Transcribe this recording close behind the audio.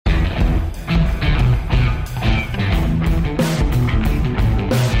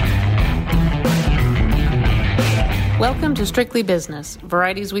Welcome to Strictly Business,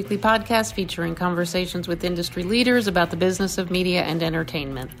 Variety's weekly podcast featuring conversations with industry leaders about the business of media and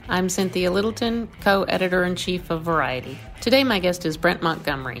entertainment. I'm Cynthia Littleton, co-editor-in-chief of Variety. Today my guest is Brent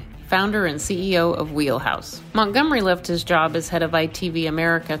Montgomery, founder and CEO of Wheelhouse. Montgomery left his job as head of ITV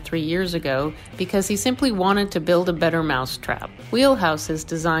America 3 years ago because he simply wanted to build a better mousetrap. Wheelhouse is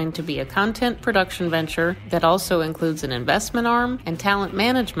designed to be a content production venture that also includes an investment arm and talent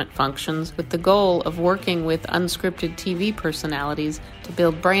management functions with the goal of working with unscripted TV personalities to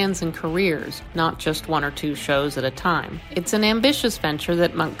build brands and careers, not just one or two shows at a time. It's an ambitious venture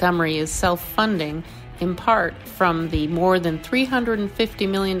that Montgomery is self-funding in part from the more than $350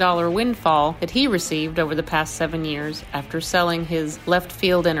 million windfall that he received over the past 7 years after selling his left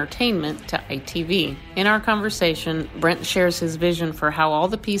field entertainment to ITV. In our conversation, Brent shares his vision for how all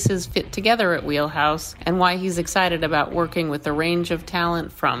the pieces fit together at Wheelhouse and why he's excited about working with a range of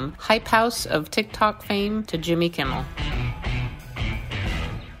talent from Hype House of TikTok fame to Jimmy Kimmel.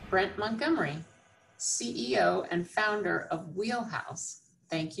 Brent Montgomery, CEO and founder of Wheelhouse.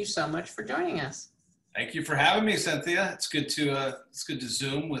 Thank you so much for joining us. Thank you for having me, Cynthia. It's good to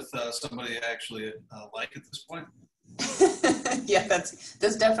Zoom with somebody I actually like at this point. Yeah, that's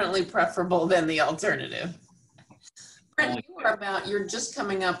definitely preferable than the alternative. Brent, you're just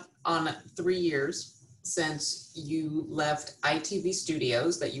coming up on 3 years since you left ITV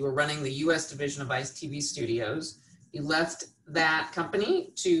Studios, that you were running the U.S. division of ITV Studios. You left that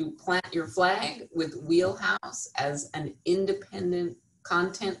company to plant your flag with Wheelhouse as an independent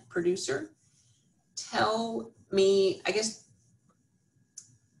content producer. Tell me, I guess,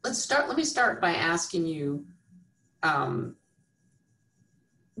 let me start by asking you,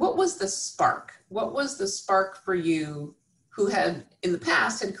 what was the spark? What was the spark for you who had, in the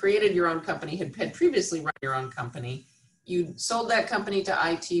past, had created your own company, had previously run your own company? You sold that company to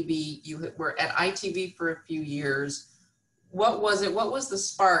ITV. You were at ITV for a few years. What was it? What was the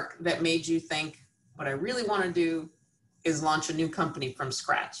spark that made you think, what I really want to do is launch a new company from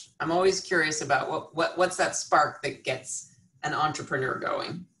scratch? I'm always curious about what's that spark that gets an entrepreneur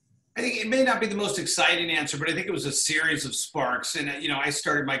going? I think it may not be the most exciting answer, but I think it was a series of sparks. And, I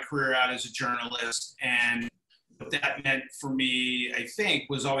started my career out as a journalist, and what that meant for me, I think,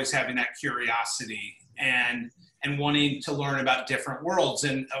 was always having that curiosity and wanting to learn about different worlds.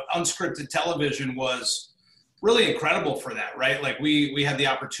 And unscripted television was really incredible for that, right? Like we had the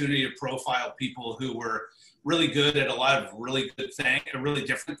opportunity to profile people who were really good at a lot of really good things, really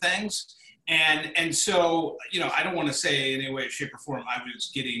different things. And so, I don't want to say in any way, shape, or form I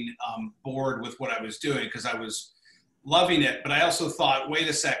was getting bored with what I was doing, because I was loving it. But I also thought, wait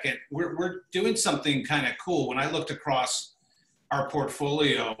a second, we're doing something kind of cool. When I looked across our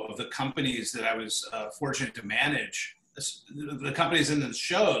portfolio of the companies that I was fortunate to manage, the companies in the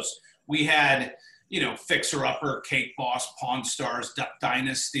shows, we had, Fixer Upper, Cake Boss, Pawn Stars, Duck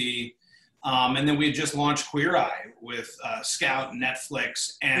Dynasty. And then we had just launched Queer Eye with Scout and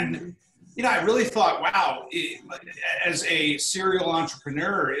Netflix. And, I really thought, wow, as a serial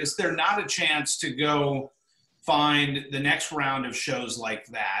entrepreneur, is there not a chance to go find the next round of shows like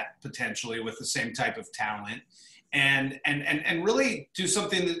that, potentially with the same type of talent, and really do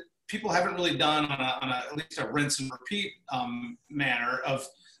something that people haven't really done on a at least a rinse and repeat manner of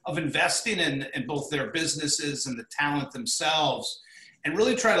investing in both their businesses and the talent themselves, and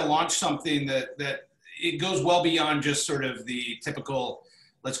really try to launch something that it goes well beyond just sort of the typical,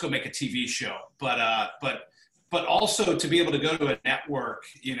 let's go make a TV show, but also to be able to go to a network,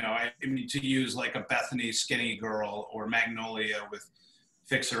 to use like a Bethany Skinny Girl or Magnolia with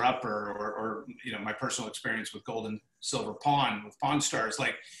Fixer Upper, or my personal experience with Gold and Silver Pawn with Pawn Stars.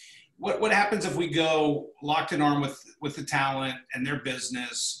 Like, what happens if we go locked in arm with the talent and their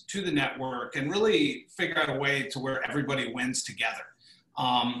business to the network and really figure out a way to where everybody wins together?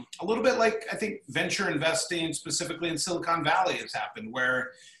 A little bit like I think venture investing specifically in Silicon Valley has happened,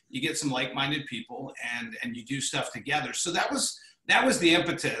 where you get some like-minded people and you do stuff together. So that was the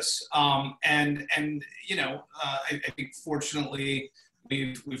impetus. I think fortunately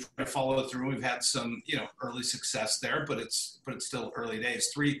we've tried to follow through. We've had some early success there, but it's still early days.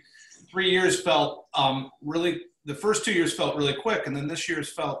 Three years felt really. The first 2 years felt really quick, and then this year's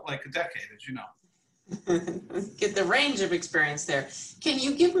felt like a decade, as you know. Get the range of experience there. Can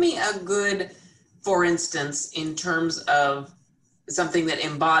you give me a good, for instance, in terms of something that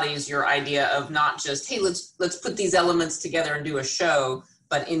embodies your idea of not just, hey, let's put these elements together and do a show,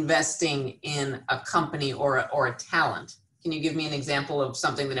 but investing in a company or a talent? Can you give me an example of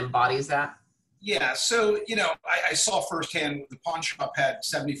something that embodies that? Yeah, so, I saw firsthand the pawn shop had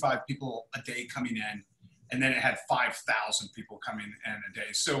 75 people a day coming in, and then it had 5,000 people coming in a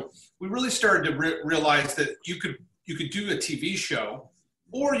day. So we really started to realize that you could do a TV show,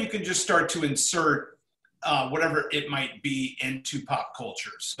 or you can just start to insert whatever it might be into pop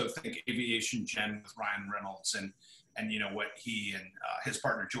culture. So think Aviation Gen with Ryan Reynolds and what he and his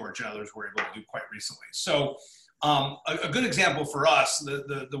partner George and others were able to do quite recently. So a good example for us,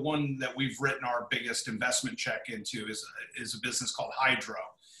 the one that we've written our biggest investment check into is a business called Hydrow,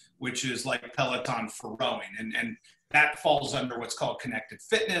 which is like Peloton for rowing. And that falls under what's called Connected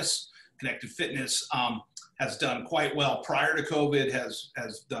Fitness. Connected Fitness has done quite well prior to COVID,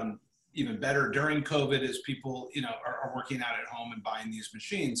 has done even better during COVID as people, are working out at home and buying these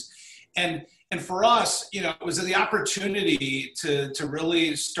machines. And for us, it was the opportunity to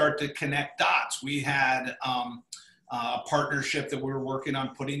really start to connect dots. We had a partnership that we were working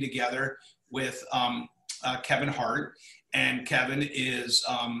on putting together with Kevin Hart, and Kevin is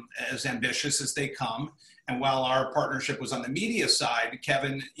as ambitious as they come. And while our partnership was on the media side,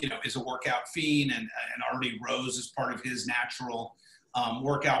 Kevin, is a workout fiend and already rows as part of his natural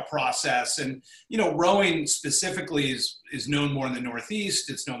workout process. And, rowing specifically is known more in the Northeast.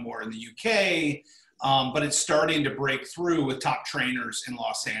 It's known more in the UK, but it's starting to break through with top trainers in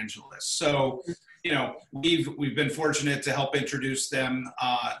Los Angeles. So, we've been fortunate to help introduce them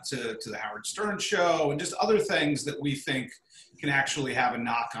to the Howard Stern show and just other things that we think can actually have a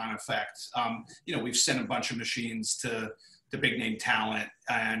knock-on effect. We've sent a bunch of machines to big name talent,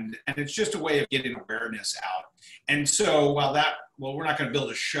 and it's just a way of getting awareness out. And so while we're not going to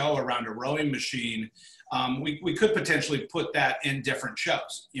build a show around a rowing machine, we could potentially put that in different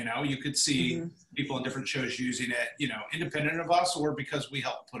shows. You could see people in different shows using it, independent of us or because we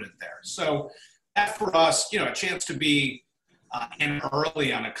helped put it there. So that for us, a chance to be in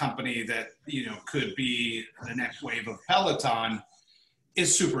early on a company that, could be the next wave of Peloton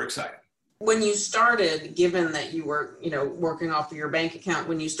is super exciting. When you started, given that you were, working off of your bank account,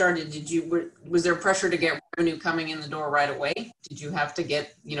 when you started, was there pressure to get revenue coming in the door right away? Did you have to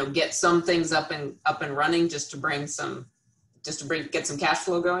get some things up and running just to get some cash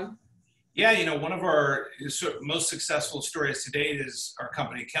flow going? Yeah, one of our most successful stories to date is our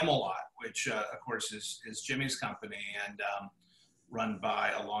company Camelot, which of course is Jimmy's company and run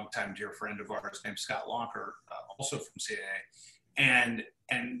by a longtime dear friend of ours named Scott Lonker, also from CAA.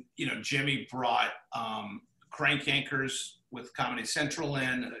 And Jimmy brought crank anchors with Comedy Central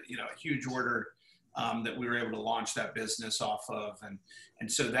in, a huge order that we were able to launch that business off of.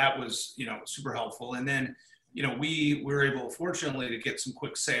 And so that was, super helpful. And then, we were able, fortunately, to get some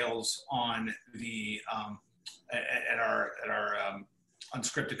quick sales on the, at our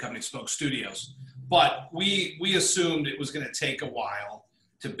unscripted company, Spoke Studios. But we assumed it was going to take a while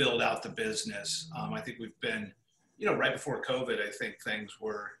to build out the business. I think we've been, right before COVID, I think things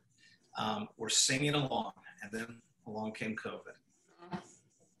were singing along, and then along came COVID.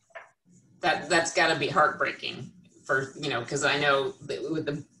 That's got to be heartbreaking for, because I know that with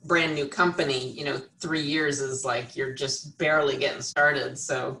the brand new company, 3 years is like you're just barely getting started.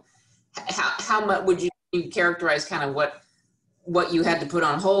 So how much would you characterize kind of what you had to put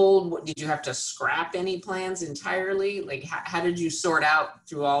on hold? What, did you have to scrap any plans entirely? Like how did you sort out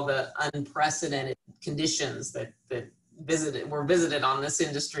through all the unprecedented conditions that were visited on this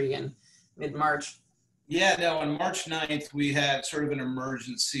industry in mid-March? Yeah, no, on March 9th, we had sort of an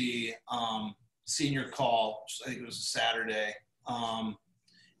emergency senior call. I think it was a Saturday.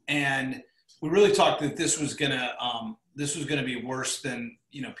 And we really talked that this was gonna be worse than,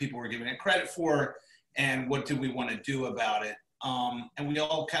 people were giving it credit for. And what did we want to do about it? And we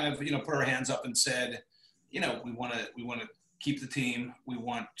all kind of, put our hands up and said, we want to keep the team. We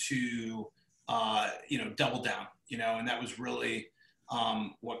want to, double down, and that was really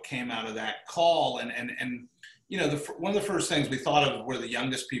what came out of that call. And one of the first things we thought of were the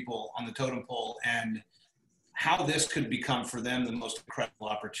youngest people on the totem pole and how this could become for them the most incredible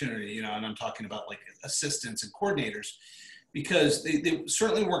opportunity, and I'm talking about like assistants and coordinators, because they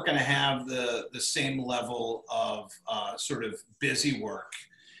certainly weren't going to have the same level of sort of busy work,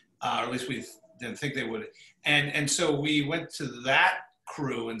 or at least we didn't think they would. And so we went to that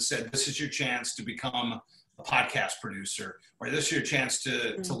crew and said, this is your chance to become a podcast producer, or this is your chance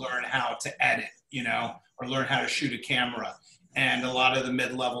to learn how to edit, or learn how to shoot a camera. And a lot of the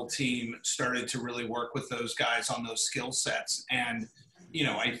mid-level team started to really work with those guys on those skill sets. And,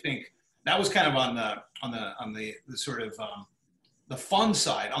 I think that was kind of on the sort of the fun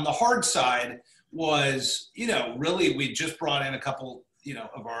side. On the hard side was, really we just brought in a couple,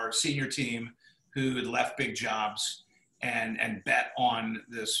 of our senior team who had left big jobs and bet on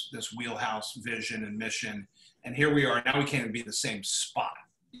this wheelhouse vision and mission. And here we are. Now we can't even be in the same spot,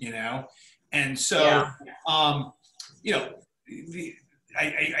 And so,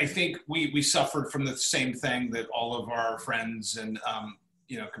 I think we suffered from the same thing that all of our friends and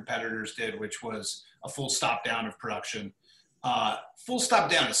competitors did, which was a full stop down of production, full stop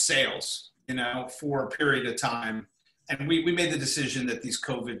down of sales, for a period of time. And we made the decision that these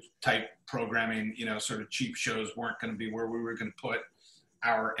COVID type programming, sort of cheap shows weren't going to be where we were going to put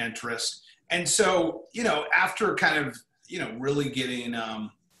our interest. And so, after kind of, really getting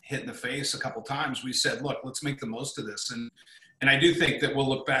hit in the face a couple times, we said, look, let's make the most of this. And I do think that we'll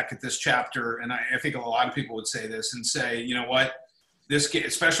look back at this chapter, and I think a lot of people would say this and say, you know what, this,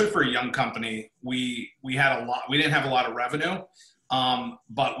 especially for a young company, we had a lot. We didn't have a lot of revenue,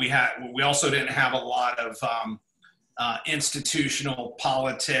 but we also didn't have a lot of institutional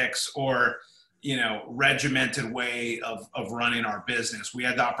politics or regimented way of running our business. We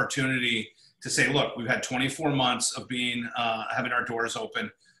had the opportunity to say, look, we've had 24 months of being having our doors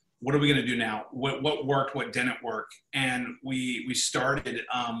open. What are we going to do now? What worked? What didn't work? And we started,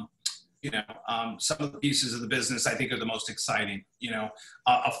 some of the pieces of the business I think are the most exciting.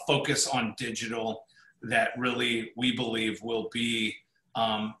 A focus on digital that really we believe will be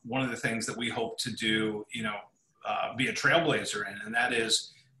one of the things that we hope to do. Be a trailblazer in, and that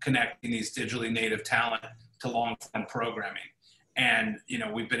is connecting these digitally native talent to long-form programming. And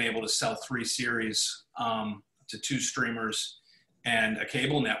we've been able to sell 3 series to 2 streamers and a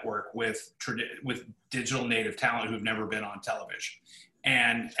cable network with digital native talent who've never been on television,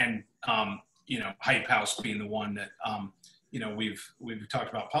 and Hype House being the one that we've talked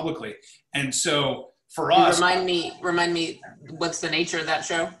about publicly. And so for us, remind me, what's the nature of that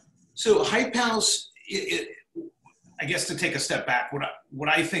show? So Hype House, I guess to take a step back, what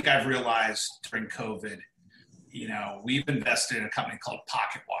I think I've realized during COVID, we've invested in a company called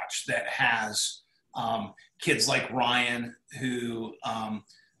Pocket Watch that has kids like Ryan who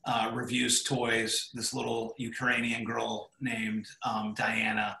reviews toys, this little Ukrainian girl named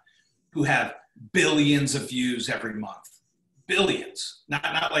Diana, who have billions of views every month. Billions,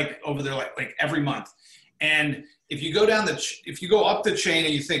 not like over there, like every month. And if you go if you go up the chain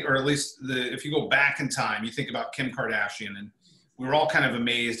and you think, or at least if you go back in time, you think about Kim Kardashian, and we were all kind of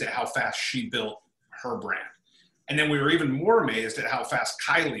amazed at how fast she built her brand. And then we were even more amazed at how fast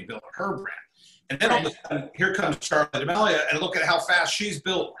Kylie built her brand. And then all of a sudden, here comes Charlotte D'Amelio, and look at how fast she's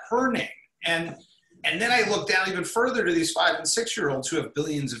built her name. And then I look down even further to these 5- and 6-year-olds who have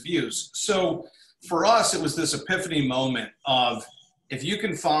billions of views. So for us, it was this epiphany moment of, if you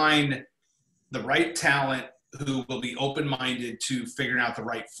can find the right talent who will be open-minded to figuring out the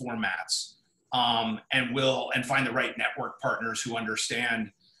right formats, and find the right network partners who understand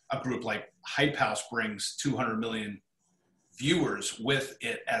a group like Hype House brings 200 million viewers with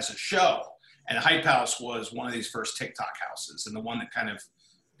it as a show. And Hype House was one of these first TikTok houses, and the one that kind of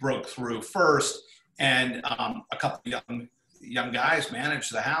broke through first. And a couple of young guys manage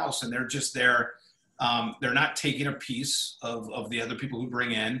the house, and they're just there. They're not taking a piece of the other people who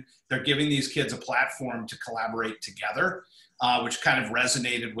bring in. They're giving these kids a platform to collaborate together, which kind of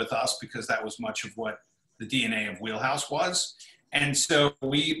resonated with us because that was much of what the DNA of Wheelhouse was. And so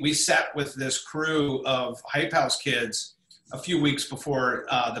we sat with this crew of Hype House kids a few weeks before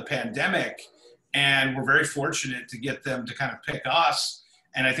the pandemic, and we're very fortunate to get them to kind of pick us.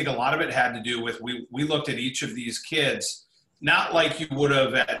 And I think a lot of it had to do with we looked at each of these kids, not like you would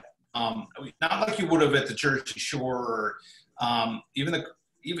have at the Jersey Shore, or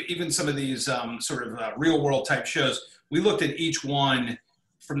even some of these sort of real world type shows. We looked at each one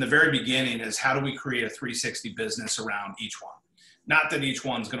from the very beginning as, how do we create a 360 business around each one? Not that each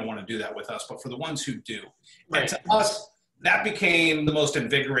one's going to want to do that with us, but for the ones who do. Right. And to us, that became the most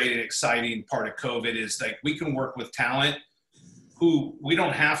invigorating, exciting part of COVID, is like, we can work with talent who we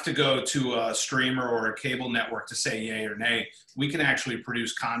don't have to go to a streamer or a cable network to say yay or nay. We can actually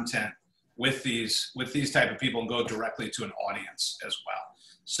produce content with these type of people and go directly to an audience as well.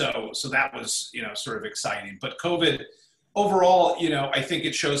 So that was, sort of exciting. But COVID overall, I think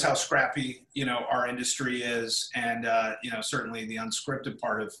it shows how scrappy, our industry is. And, certainly the unscripted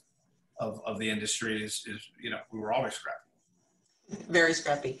part of the industry is, we were always scrappy. Very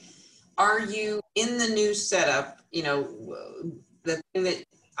scrappy. Are you in the new setup? The thing that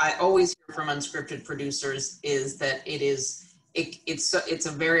I always hear from unscripted producers is that it's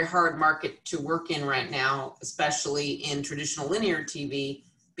a very hard market to work in right now, especially in traditional linear TV,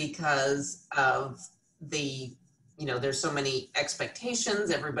 because of there's so many expectations.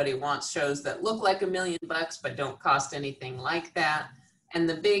 Everybody wants shows that look like $1 million but don't cost anything like that. And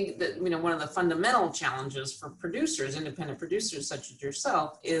one of the fundamental challenges for producers, independent producers such as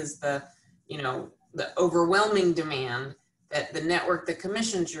yourself, is the overwhelming demand that the network that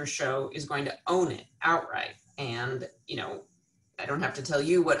commissions your show is going to own it outright. And, I don't have to tell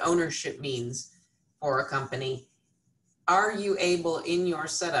you what ownership means for a company. Are you able in your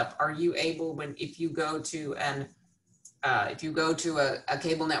setup, if you go to a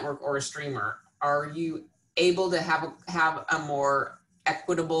cable network or a streamer, are you able to have a more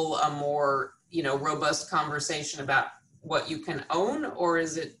equitable, a more, robust conversation about what you can own, or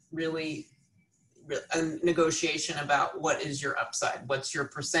is it really a negotiation about what is your upside? What's your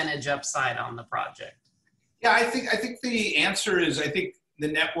percentage upside on the project? Yeah, I think the answer is, I think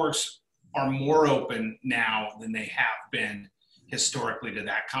the networks are more open now than they have been historically to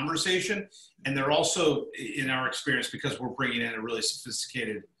that conversation. And they're also, in our experience, because we're bringing in a really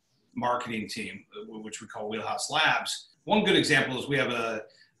sophisticated marketing team, which we call Wheelhouse Labs. One good example is we have a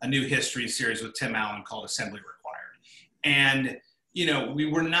new history series with Tim Allen called Assembly Required. And we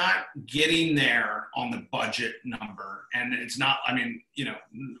were not getting there on the budget number. And it's not,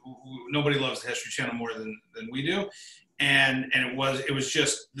 nobody loves the History Channel more than we do. And it was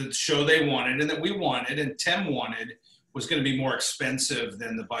just the show they wanted and that we wanted and Tim wanted was going to be more expensive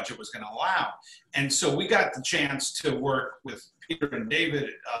than the budget was going to allow. And so we got the chance to work with Peter and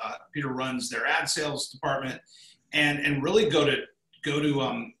David. Peter runs their ad sales department and really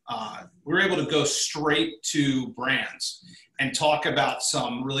we were able to go straight to brands and talk about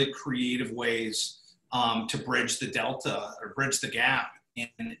some really creative ways to bridge the delta or bridge the gap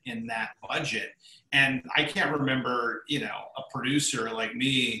in that budget. And I can't remember, a producer like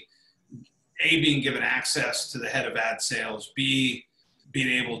me, A, being given access to the head of ad sales, B,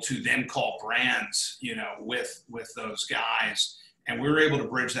 being able to then call brands, with those guys. And we were able to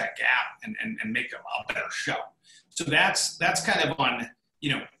bridge that gap and make a better show. So that's kind of on,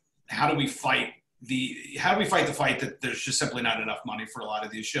 how do we fight the fight that there's just simply not enough money for a lot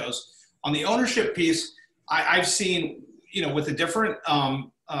of these shows. On the ownership piece, I've seen, with the different,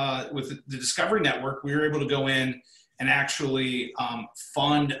 with the Discovery Network, we were able to go in and actually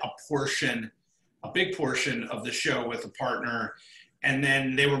fund a big portion of the show with a partner. And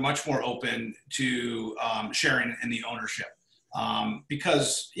then they were much more open to sharing in the ownership.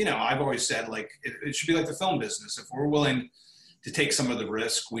 Because, I've always said, it should be like the film business. If we're willing to take some of the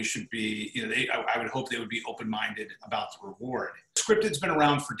risk, we should be, I would hope they would be open-minded about the reward. Scripted's been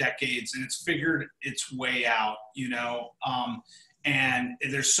around for decades and it's figured its way out, and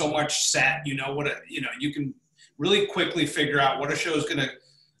there's so much set, you can really quickly figure out what a show is going to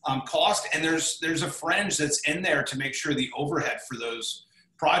cost. And there's a fringe that's in there to make sure the overhead for those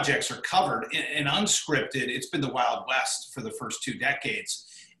projects are covered. In unscripted, it's been the Wild West for the first 2 decades.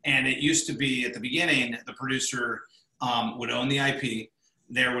 And it used to be at the beginning, the producer would own the IP.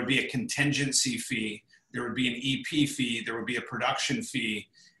 There would be a contingency fee. There would be an EP fee. There would be a production fee.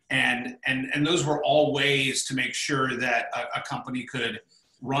 And those were all ways to make sure that a company could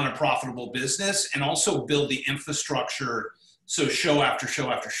run a profitable business and also build the infrastructure so show after show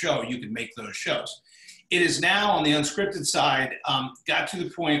after show, you could make those shows. It is now on the unscripted side, got to the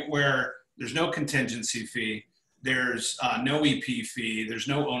point where there's no contingency fee, there's no EP fee, there's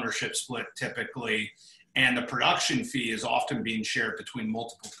no ownership split typically, and the production fee is often being shared between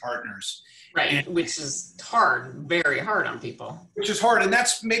multiple partners. Right, which is hard, very hard on people. Which is hard, and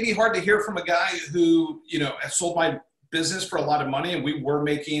that's maybe hard to hear from a guy who, has sold my business for a lot of money, and we were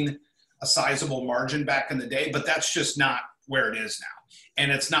making a sizable margin back in the day, but that's just not where it is now. And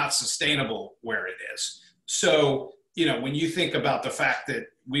it's not sustainable where it is. So, when you think about the fact that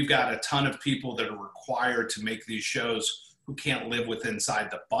we've got a ton of people that are required to make these shows who can't live inside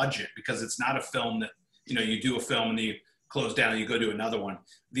the budget, because it's not a film that, you do a film and you close down and you go do another one.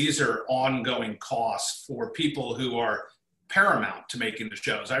 These are ongoing costs for people who are paramount to making the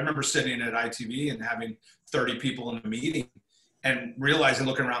shows. I remember sitting at ITV and having 30 people in a meeting and realizing,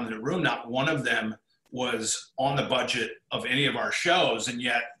 looking around the room, not one of them was on the budget of any of our shows, and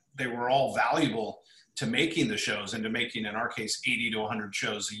yet they were all valuable to making the shows and to making, in our case, 80 to 100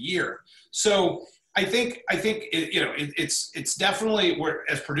 shows a year. So I think it's definitely, where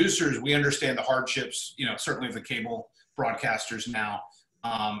as producers, we understand the hardships, certainly of the cable broadcasters now,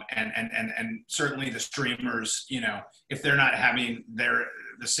 and certainly the streamers, if they're not having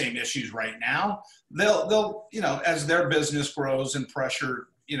the same issues right now, they'll as their business grows and pressure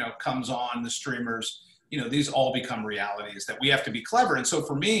comes on the streamers, these all become realities that we have to be clever. And so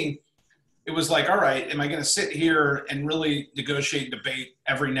for me, it was like, all right, am I going to sit here and really negotiate and debate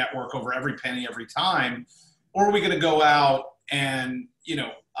every network over every penny every time? Or are we going to go out and,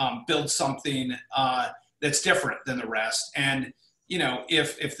 build something that's different than the rest? And,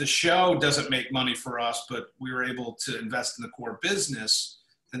 if the show doesn't make money for us, but we were able to invest in the core business,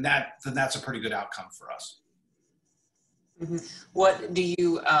 then that's a pretty good outcome for us. Mm-hmm. What do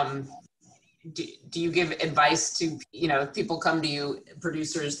you, do you give advice to, people come to you,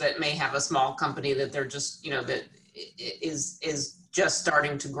 producers that may have a small company that they're just, that is just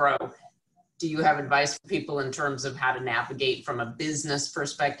starting to grow? Do you have advice for people in terms of how to navigate from a business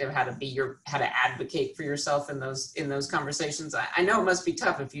perspective, how to advocate for yourself in those conversations? I know it must be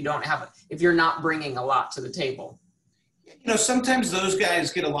tough if you're not bringing a lot to the table. Sometimes those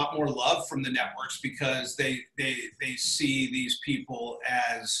guys get a lot more love from the networks because they see these people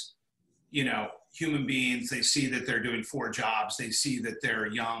as, human beings. They see that they're doing 4 jobs. They see that they're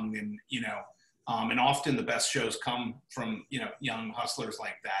young and, and often the best shows come from, young hustlers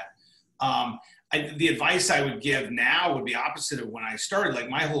like that. The advice I would give now would be opposite of when I started. Like,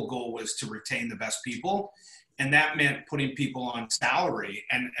 my whole goal was to retain the best people. And that meant putting people on salary.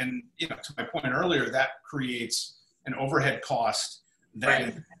 And to my point earlier, that creates an overhead cost that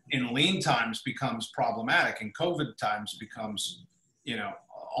right. in lean times becomes problematic, and COVID times becomes,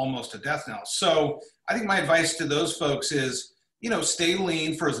 almost a death knell. So I think my advice to those folks is, stay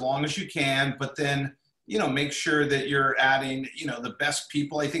lean for as long as you can, but then, make sure that you're adding, the best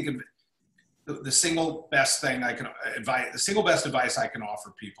people. I think the single best advice I can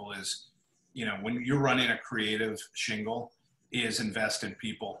offer people is, when you're running a creative shingle, is invest in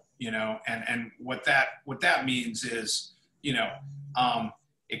people, and what that means is,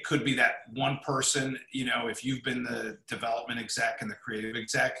 it could be that one person, if you've been the development exec and the creative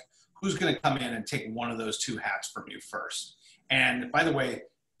exec, who's going to come in and take one of those 2 hats from you first. And by the way,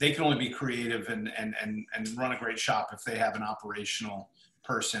 they can only be creative and run a great shop if they have an operational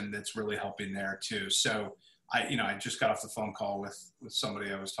person that's really helping there too. So I just got off the phone call with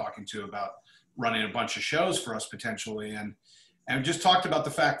somebody I was talking to about running a bunch of shows for us potentially. And we just talked about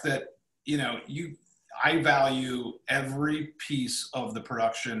the fact that, I value every piece of the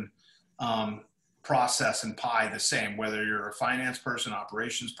production process and pie the same, whether you're a finance person,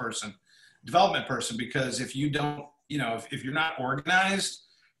 operations person, development person, because if you don't, if you're not organized,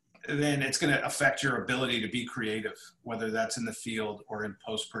 then it's going to affect your ability to be creative, whether that's in the field or in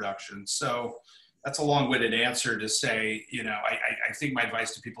post-production. So that's a long-winded answer to say, I think my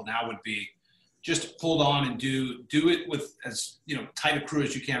advice to people now would be just hold on and do it with as, tight a crew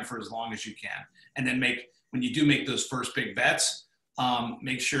as you can for as long as you can. And then when you do make those first big bets,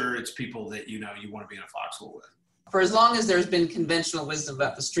 make sure it's people that, you want to be in a foxhole with. For as long as there's been conventional wisdom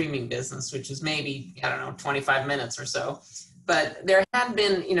about the streaming business, which is maybe, 25 minutes or so. But there had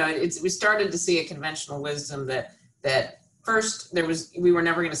been, we started to see a conventional wisdom that first we were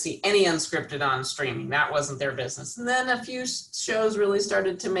never going to see any unscripted on streaming. That wasn't their business. And then a few shows really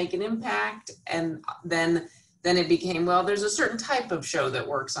started to make an impact. And then it became, well, there's a certain type of show that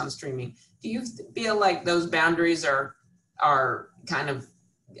works on streaming. Do you feel like those boundaries are kind of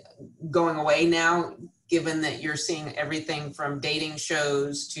going away now, given that you're seeing everything from dating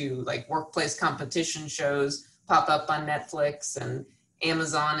shows to like workplace competition shows pop up on Netflix, and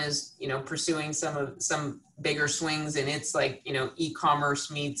Amazon is, pursuing some bigger swings, and it's like,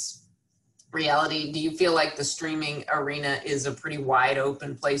 e-commerce meets reality? Do you feel like the streaming arena is a pretty wide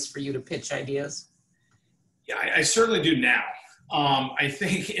open place for you to pitch ideas? Yeah, I certainly do now. I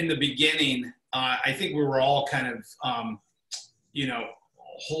think in the beginning, I think we were all kind of,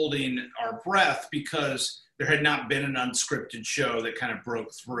 holding our breath because there had not been an unscripted show that kind of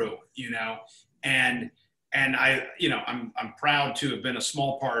broke through, and I'm proud to have been a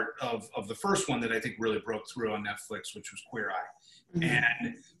small part of the first one that I think really broke through on Netflix, which was Queer Eye. Mm-hmm.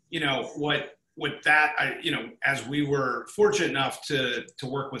 And, with that, as we were fortunate enough to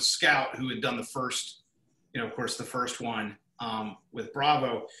work with Scout, who had done the first, of course, the first one with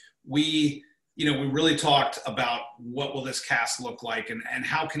Bravo, we really talked about what will this cast look like and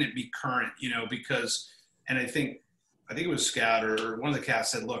how can it be current, because, and I think it was Scout or one of the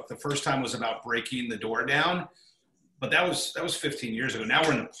cast said, look, the first time was about breaking the door down, but that was 15 years ago. Now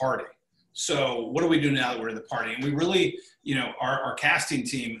we're in the party. So what do we do now that we're in the party? And we really, our casting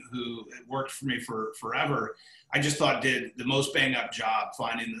team, who worked for me for forever, I just thought did the most bang up job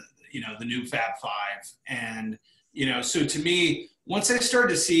finding the new Fab Five. And, so to me, once I started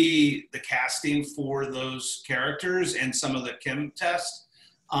to see the casting for those characters and some of the Kim test,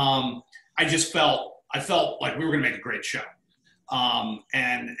 I felt like we were going to make a great show.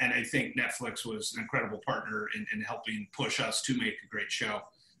 And I think Netflix was an incredible partner in helping push us to make a great show.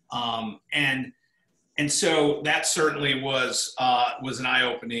 And so that certainly was an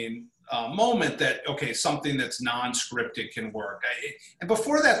eye-opening moment that, okay, something that's non-scripted can work. And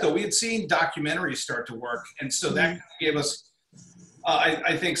before that, though, we had seen documentaries start to work. And so that gave us,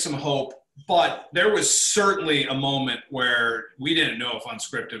 I think, some hope. But there was certainly a moment where we didn't know if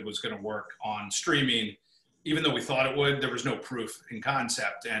unscripted was going to work on streaming. even though we thought it would, there was no proof in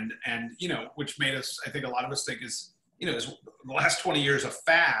concept. And which made us, I think a lot of us think is the last 20 years a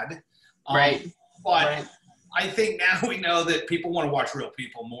fad. Right. But right. I think now we know that people want to watch real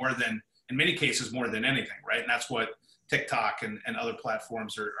people more than, in many cases, more than anything, right? And that's what TikTok and other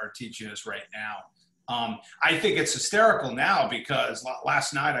platforms are teaching us right now. I think it's hysterical now because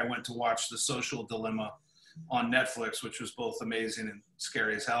last night I went to watch The Social Dilemma on Netflix, which was both amazing and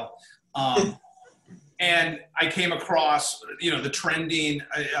scary as hell. And I came across, the trending.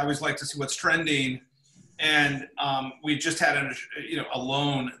 I always like to see what's trending. And we just had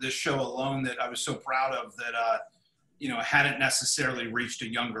this show Alone that I was so proud of that, hadn't necessarily reached a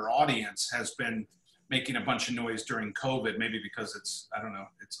younger audience, has been making a bunch of noise during COVID, maybe because it's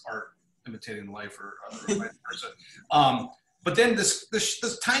art imitating life or vice versa. But then this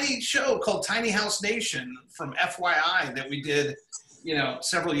tiny show called Tiny House Nation from FYI that we did,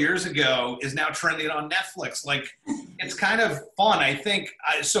 several years ago is now trending on Netflix. Like, it's kind of fun. I think,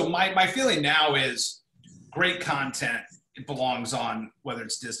 so my feeling now is great content. It belongs on, whether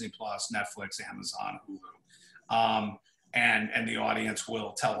it's Disney Plus, Netflix, Amazon, Hulu. And the audience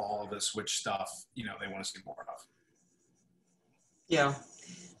will tell all of us which stuff, they want to see more of. Yeah.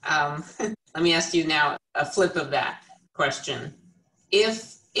 Let me ask you now a flip of that question.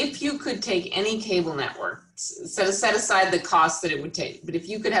 If you could take any cable network, set aside the cost that it would take, but if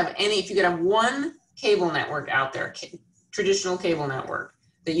you could have one cable network out there, traditional cable network,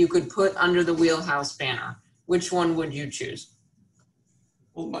 that you could put under the Wheelhouse banner, which one would you choose?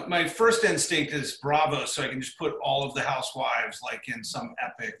 Well, my first instinct is Bravo, so I can just put all of the housewives like in some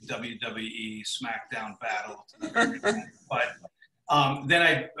epic WWE SmackDown battle. But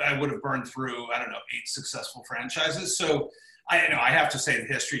then I would have burned through, 8 successful franchises. So I have to say the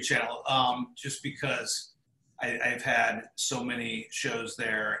History Channel, just because I've had so many shows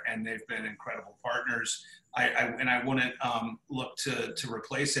there and they've been incredible partners. I wouldn't look to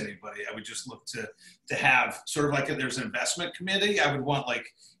replace anybody. I would just look to have sort of like there's an investment committee. I would want like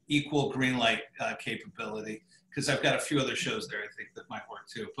equal green light capability, because I've got a few other shows there I think that might work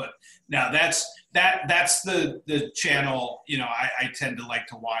too. But now that's the channel I tend to like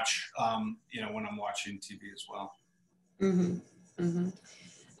to watch when I'm watching TV as well. Mm-hmm.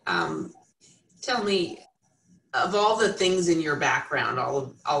 Mm-hmm. Tell me, of all the things in your background,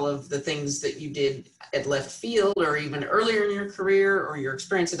 all of the things that you did at Left Field or even earlier in your career or your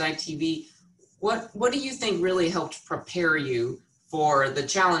experience at ITV, what do you think really helped prepare you for the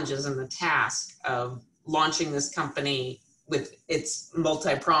challenges and the task of launching this company with its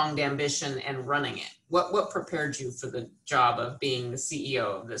multi-pronged ambition and running it? What prepared you for the job of being the CEO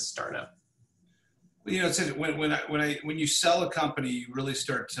of this startup? It's when you sell a company, you really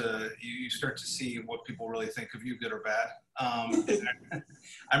start to see what people really think of you, good or bad. I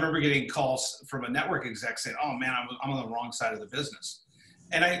remember getting calls from a network exec saying, "Oh man, I'm on the wrong side of the business,"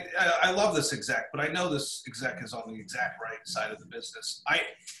 and I love this exec, but I know this exec is on the exact right side of the business.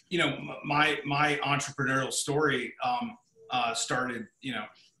 My entrepreneurial story started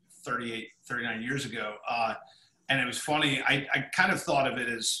 39 years ago, and it was funny. I kind of thought of it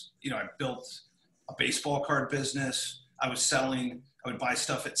as I built a baseball card business. I would buy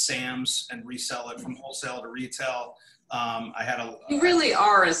stuff at Sam's and resell it from wholesale to retail. You really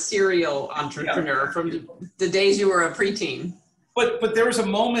are a serial entrepreneur from the days you were a preteen. But there was a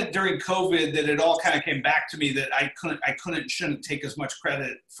moment during COVID that it all kind of came back to me that I shouldn't take as much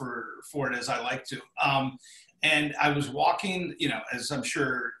credit for it as I like to. And I was walking, as I'm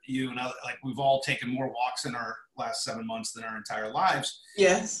sure you and I, we've all taken more walks in our last 7 months than our entire lives.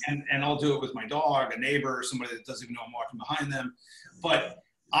 Yes. And I'll do it with my dog, a neighbor, somebody that doesn't even know I'm walking behind them. But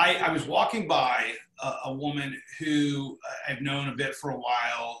I was walking by a woman who I've known a bit for a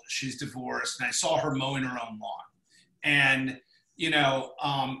while. She's divorced, and I saw her mowing her own lawn. And,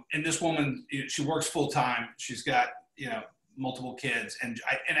 and this woman, she works full time. She's got, multiple kids. And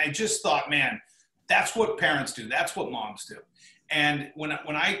I just thought, man, that's what parents do. That's what moms do. And when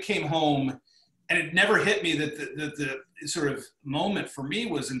I came home, and it never hit me that the sort of moment for me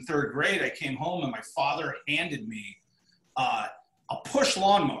was in 3rd grade. I came home and my father handed me a push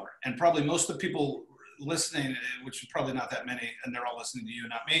lawnmower. And probably most of the people listening, which is probably not that many, and they're all listening to you,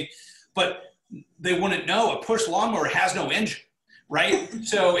 not me, but they wouldn't know a push lawnmower has no engine, right?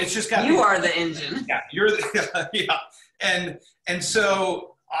 So it's just got— You are the engine. Yeah, you're the— yeah. And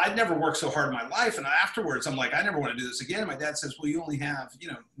so I'd never worked so hard in my life. And afterwards, I'm like, I never want to do this again. And my dad says, well, you only have,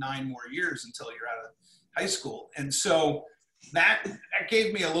 9 more years until you're out of high school. And so that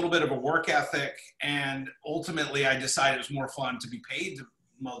gave me a little bit of a work ethic. And ultimately, I decided it was more fun to be paid to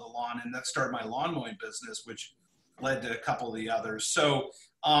mow the lawn. And that started my lawn mowing business, which led to a couple of the others. So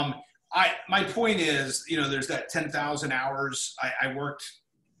My point is, there's that 10,000 hours. I worked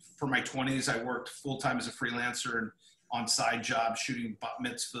for my 20s. I worked full time as a freelancer and on side jobs, shooting bat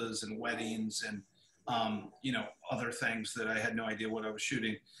mitzvahs and weddings and, other things that I had no idea what I was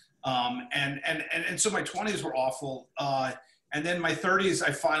shooting. And so my 20s were awful. And then my 30s,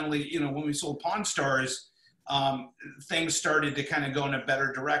 I finally, when we sold Pawn Stars, things started to kind of go in a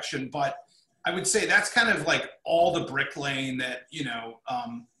better direction. But I would say that's kind of like all the bricklaying that,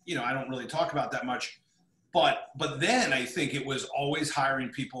 I don't really talk about that much. But then I think it was always hiring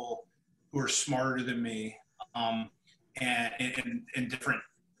people who are smarter than me and in different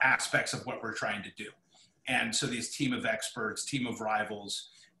aspects of what we're trying to do. And so these team of experts, team of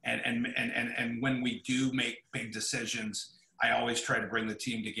rivals, and when we do make big decisions, I always try to bring the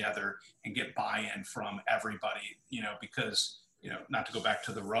team together and get buy-in from everybody, because, not to go back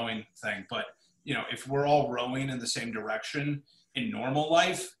to the rowing thing, but, if we're all rowing in the same direction in normal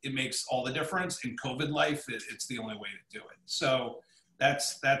life, it makes all the difference. In COVID life, it's the only way to do it. So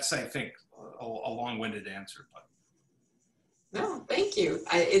that's I think, a long-winded answer, but. No, thank you.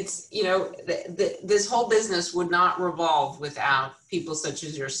 It's, this whole business would not revolve without people such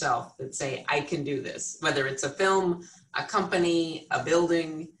as yourself that say, I can do this, whether it's a film, a company, a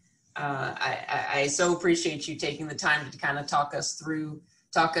building. I so appreciate you taking the time to kind of talk us through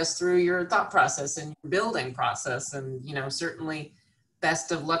your thought process and your building process. And, certainly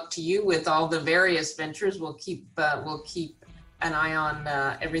best of luck to you with all the various ventures. We'll keep an eye on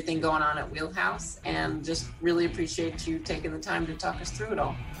everything going on at Wheelhouse, and just really appreciate you taking the time to talk us through it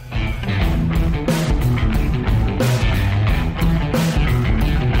all.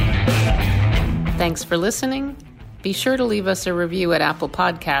 Thanks for listening. Be sure to leave us a review at Apple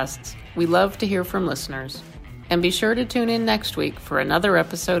Podcasts. We love to hear from listeners. And be sure to tune in next week for another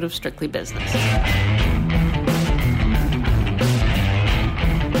episode of Strictly Business.